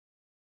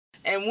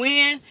And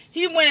when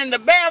he went in the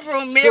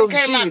bathroom, Mary So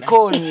came she out.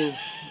 recording you.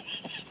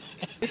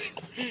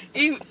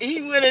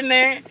 He went in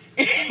there.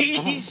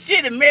 He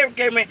shit and Mary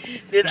came in.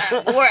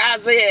 Where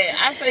Isaiah?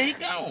 I say he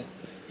gone.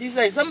 He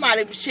say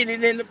somebody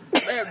shitting in the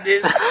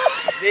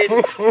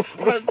bathroom.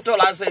 First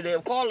told I said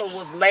that Carla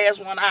was the last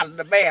one out of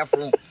the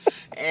bathroom,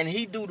 and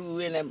he doo-doo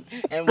in them.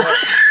 And when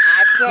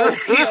I told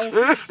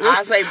him,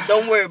 I say,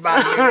 don't worry about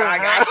it.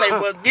 I say,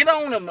 well, get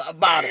on him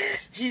about it.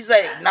 She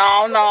say, no,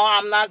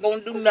 I'm not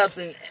gonna do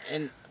nothing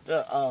and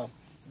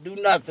do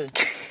nothing.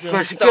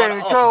 Because she came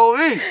and told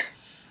me.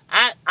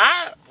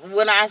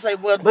 When I say,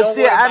 well, But don't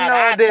see, worry I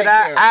about know it,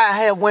 that I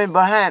had went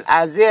behind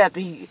Isaiah after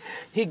he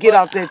get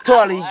off that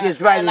toilet, he gets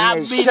right in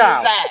his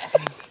shower.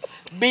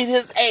 Beat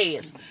his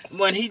ass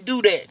when he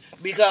do that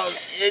because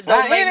it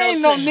don't make no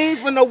sense. Ain't no need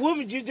for no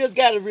woman. You just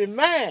gotta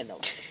remind them.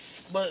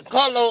 But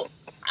Carlo,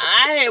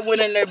 I had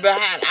went in there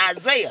behind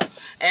Isaiah,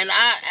 and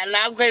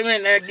I came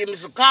in there, give me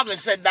some coffee, and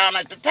sat down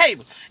at the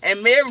table,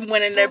 and Mary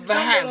went in there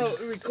behind me.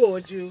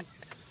 Record you.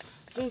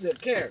 Susan's a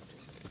character.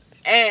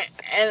 And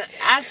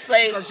I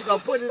say, because she gonna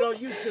put it on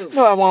YouTube.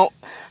 No, I won't.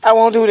 I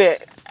won't do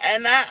that.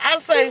 And I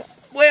say,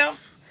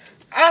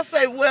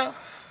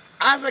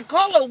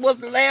 Carlo was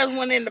the last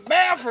one in the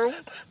bathroom.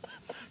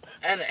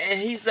 And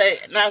he said,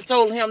 and I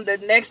told him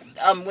that next,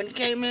 when he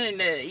came in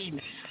the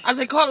evening, I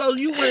said, Carlo,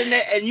 you went in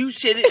there and you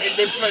shit it and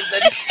then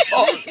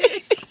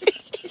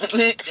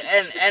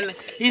and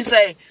he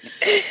said,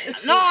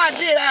 no, I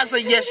did. I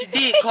said, yes, you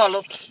did,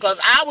 Carlo, because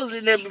I was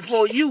in there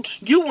before you.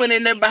 You went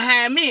in there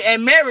behind me,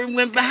 and Mary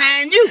went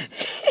behind you.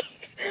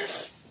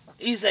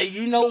 He said,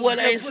 you know what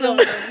they said? Who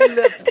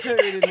left the turd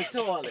in the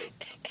toilet?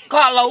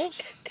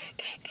 Carlos,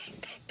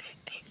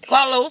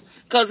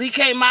 because he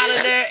came out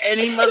of there and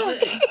he must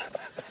have...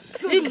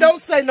 Don't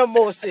say no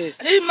more, sis.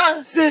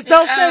 Sis,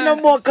 don't say no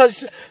more,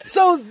 because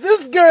so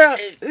this girl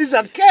is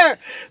a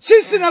character.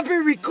 She's sitting up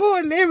here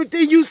recording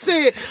everything you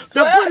said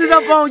to put it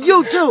up on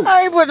YouTube.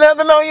 I ain't put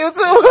nothing on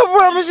YouTube. I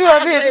promise you I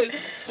didn't.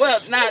 Well,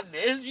 now,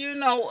 you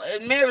know,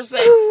 Mary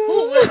say,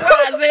 where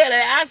Isaiah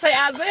at? I say,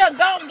 Isaiah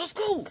gone to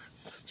school.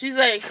 She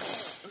say,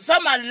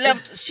 somebody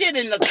left shit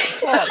in the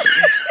toilet.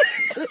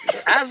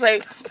 I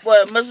say,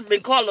 well, it must have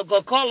been Carlo,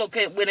 because Carlo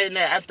went in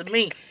there after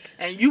me,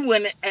 and you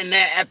went in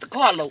there after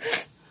Carlo.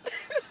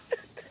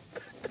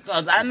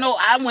 Because I know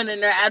I went in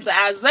there after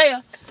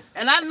Isaiah,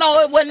 and I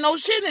know it wasn't no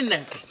shit in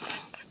there.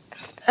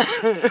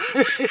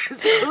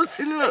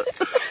 Susan, look.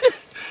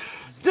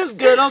 This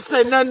girl don't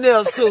say nothing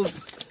else,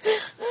 Susan.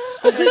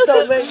 This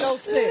don't make no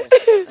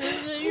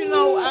sense. You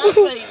know, I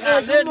say, now,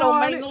 that don't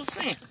make no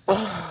sense.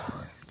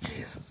 Oh,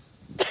 Jesus.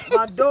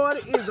 My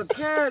daughter is a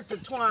character,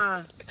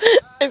 Twine.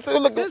 Hey, so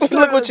look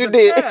what you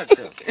did.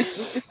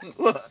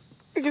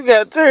 You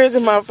got tears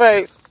in my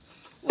face.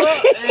 Well,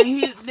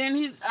 and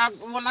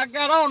when I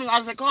got on him,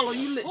 I said, Carlo,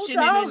 you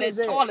shitting in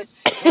that toilet.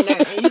 And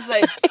he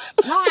said,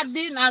 no, I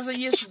didn't. I said,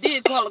 yes, you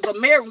did, Carlo, because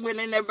Mary went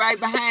in there right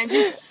behind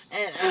you.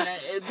 And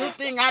a good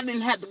thing I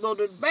didn't have to go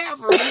to the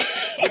bathroom,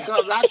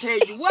 because I tell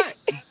you what.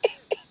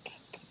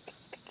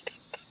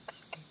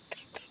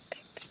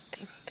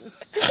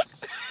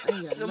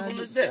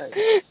 Simple as that.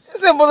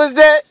 Simple as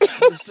that.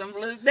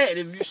 Simple as that.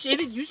 If you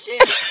shit it, you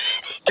shit it.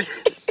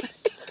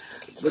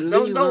 But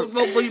don't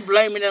be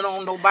blaming it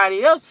on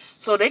nobody else,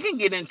 so they can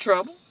get in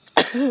trouble.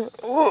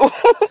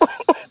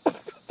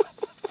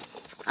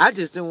 I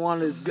just didn't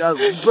want to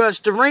brush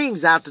the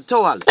rings out the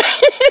toilet.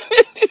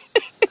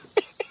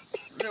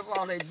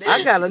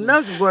 I got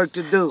enough work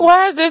to do.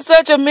 Why is this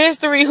such a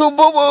mystery? Who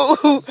boo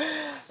boo?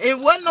 It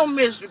wasn't no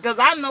mystery, because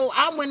I know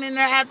I went in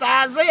there after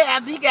Isaiah,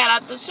 after he got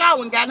out the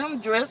shower and got him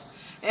dressed,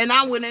 and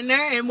I went in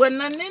there and wasn't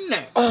nothing in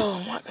there. Oh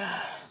my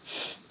God.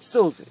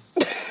 Susan.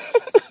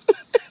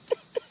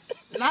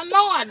 And I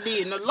know I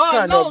did, and the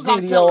Lord knows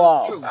I'm telling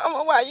the truth.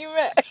 Why you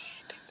mad?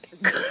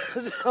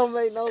 Because it don't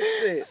make no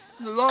sense.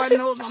 The Lord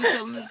knows I'm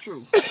telling the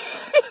truth.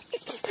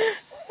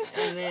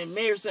 And then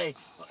Mary say,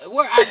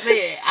 where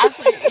Isaiah? I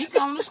said, he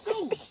come to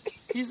school.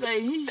 He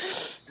said, he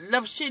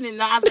left shit in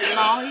there. I said,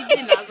 no, he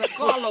didn't. I said,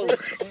 Carlo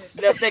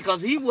left there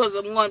because he was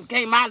the one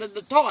came out of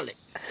the toilet.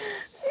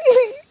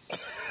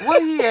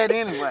 Where he at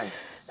anyway?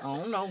 I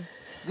don't know.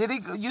 Did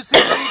he? You see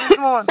him this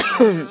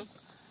morning?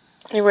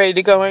 You ready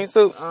to go, ain't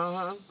Soup?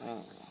 Uh-huh.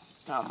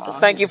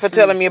 Thank you for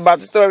telling me about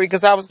the story,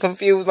 because I was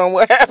confused on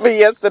what happened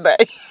yesterday.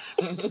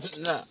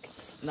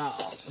 No.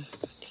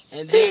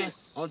 And then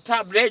on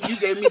top of that, you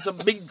gave me some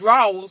big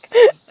drawers,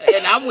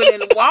 and I went in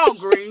the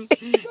Walgreens,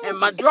 and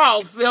my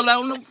drawers fell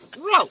on the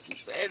floor.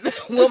 And the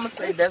woman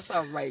said, "That's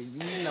all right,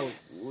 you know."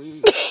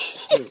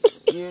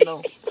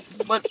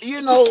 But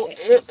you know,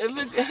 if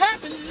it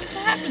happens, it's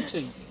happened to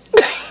you.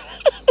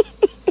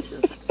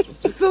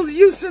 Susan,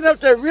 you sit up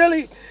there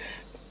really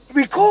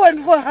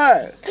recording for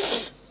her.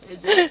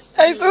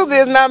 Hey, Susie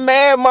is not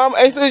mad, Mom.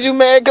 Hey, Susie, you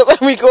mad because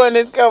I'm recording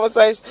this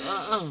conversation?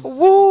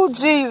 Woo,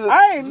 Jesus.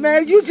 I ain't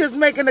mad. You just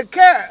making a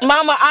character.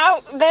 Mama,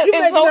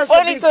 it's so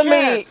funny to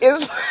me.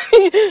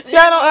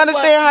 Y'all don't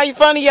understand how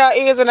funny y'all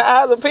is in the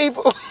eyes of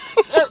people.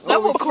 That's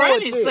what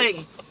Granny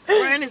say.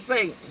 Granny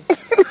say.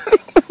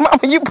 Mama,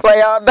 you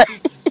play all day.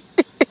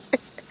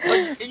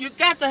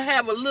 to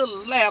have a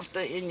little laughter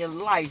in your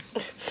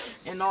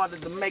life in order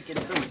to make it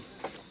through.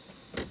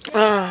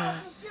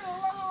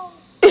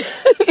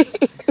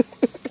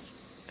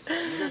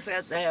 You just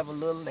have to have a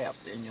little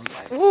laughter in your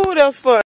life. Ooh, that was fun.